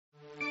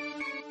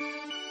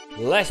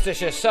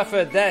Leicestershire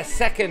suffered their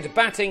second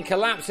batting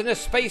collapse in a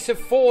space of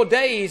 4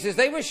 days as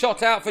they were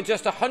shot out for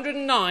just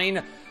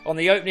 109 on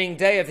the opening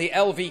day of the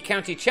LV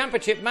County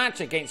Championship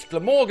match against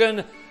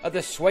Glamorgan at the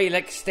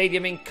Leics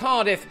Stadium in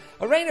Cardiff,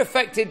 a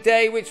rain-affected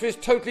day which was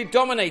totally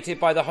dominated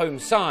by the home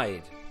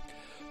side.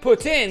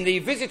 Put in, the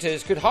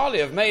visitors could hardly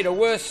have made a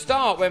worse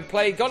start when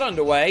play got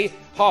underway.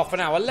 Half an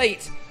hour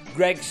late,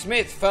 Greg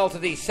Smith fell to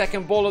the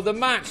second ball of the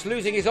match,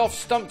 losing his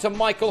off-stump to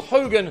Michael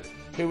Hogan,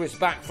 who was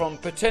back from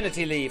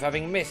paternity leave,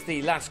 having missed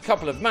the last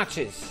couple of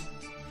matches.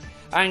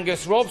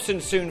 Angus Robson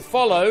soon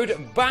followed,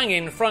 bang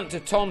in front to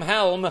Tom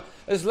Helm,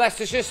 as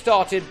Leicestershire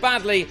started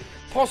badly,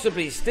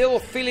 possibly still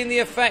feeling the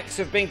effects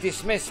of being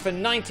dismissed for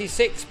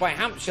 96 by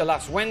Hampshire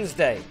last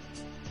Wednesday.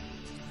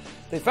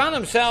 They found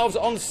themselves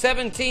on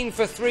 17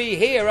 for 3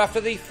 here after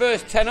the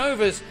first 10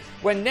 overs,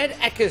 when Ned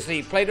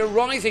Eckersley played a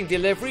rising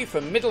delivery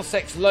from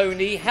Middlesex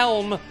loanee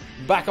Helm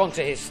back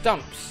onto his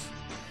stumps.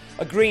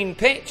 A green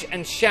pitch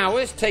and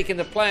showers taking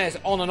the players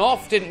on and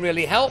off didn't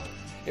really help.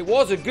 It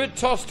was a good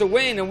toss to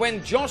win, and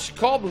when Josh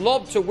Cobb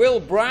lobbed to Will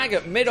Bragg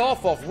at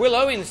mid-off Will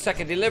Owen's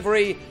second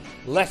delivery,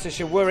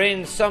 Leicestershire were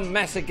in some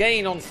mess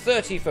again on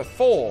 30 for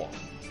 4.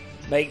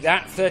 Make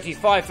that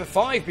 35 for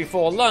 5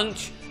 before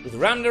lunch, with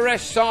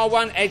Ramnaresh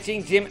Sarwan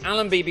edging Jim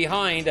Allenby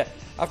behind.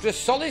 After a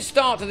solid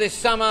start to this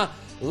summer,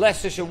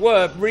 Leicestershire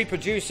were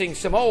reproducing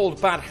some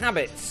old bad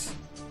habits.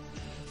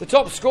 The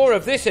top scorer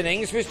of this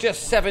innings was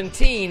just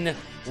 17.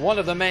 One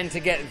of the men to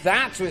get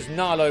that was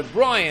Niall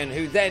O'Brien,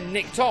 who then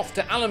nicked off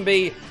to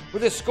Allenby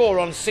with a score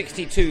on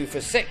 62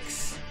 for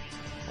 6.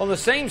 On the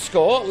same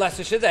score,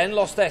 Leicestershire then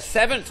lost their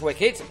 7th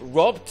wicket,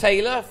 Rob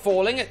Taylor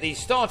falling at the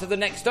start of the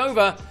next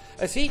over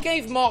as he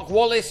gave Mark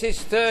Wallace his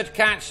 3rd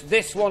catch,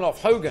 this one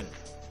off Hogan.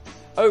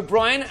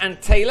 O'Brien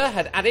and Taylor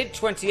had added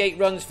 28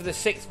 runs for the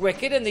 6th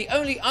wicket, and the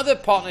only other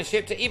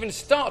partnership to even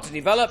start to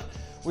develop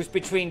was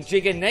between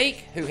Jigger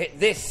Naik, who hit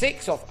this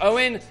 6 off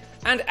Owen,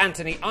 and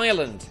Anthony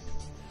Ireland.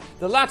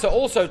 The latter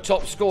also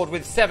top scored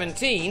with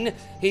 17.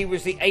 He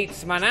was the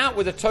 8th man out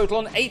with a total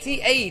on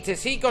 88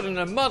 as he got in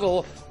a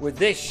muddle with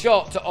this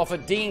shot to offer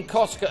Dean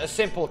Koska a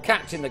simple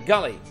catch in the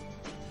gully.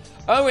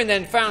 Owen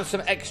then found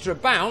some extra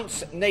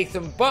bounce.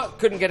 Nathan Buck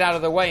couldn't get out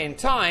of the way in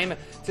time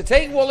to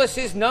take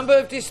Wallace's number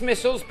of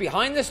dismissals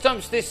behind the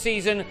stumps this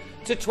season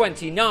to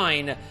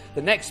 29.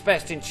 The next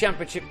best in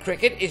Championship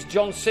cricket is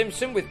John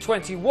Simpson with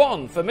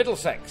 21 for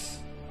Middlesex.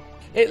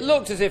 It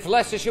looked as if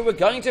Leicestershire were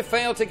going to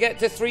fail to get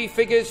to 3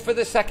 figures for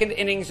the second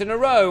innings in a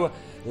row.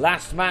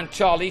 Last man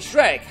Charlie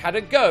Shrek had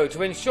a go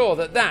to ensure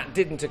that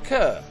didn't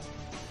occur.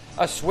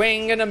 A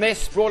swing and a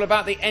miss brought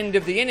about the end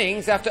of the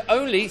innings after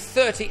only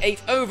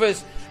 38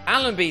 overs,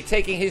 Allenby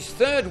taking his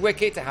 3rd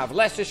wicket to have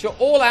Leicestershire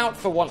all out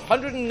for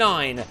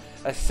 109,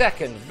 a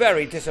second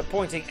very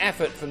disappointing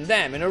effort from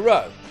them in a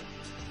row.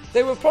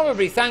 They were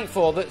probably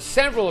thankful that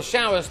several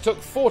showers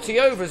took 40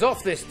 overs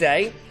off this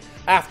day.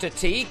 After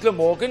tea,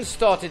 Glamorgan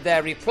started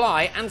their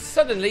reply and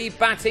suddenly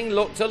batting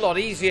looked a lot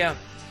easier.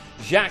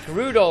 Jacques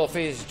Rudolph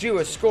is due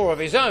a score of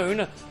his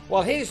own,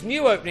 while his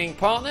new opening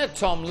partner,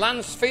 Tom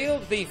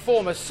Lansfield, the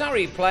former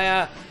Surrey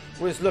player,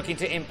 was looking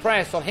to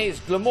impress on his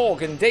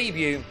Glamorgan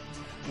debut.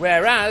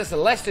 Whereas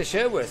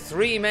Leicestershire were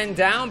 3 men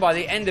down by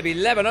the end of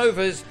 11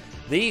 overs,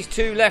 these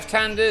two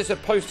left-handers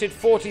have posted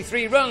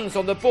 43 runs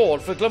on the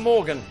board for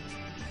Glamorgan.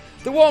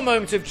 The one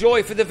moment of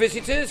joy for the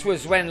visitors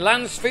was when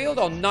Lansfield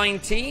on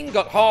 19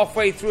 got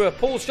halfway through a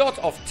pull shot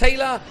off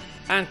Taylor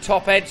and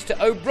top edge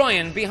to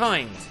O'Brien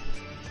behind.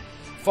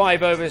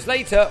 5 overs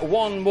later,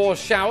 one more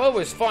shower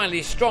was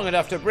finally strong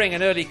enough to bring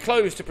an early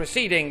close to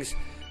proceedings.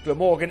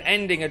 Glamorgan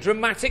ending a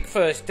dramatic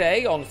first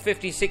day on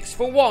 56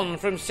 for 1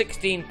 from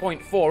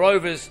 16.4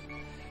 overs.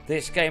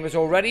 This game has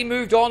already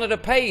moved on at a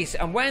pace,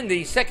 and when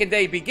the second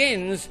day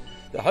begins,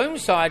 the home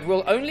side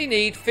will only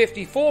need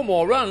 54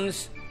 more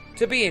runs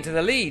to be into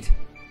the lead.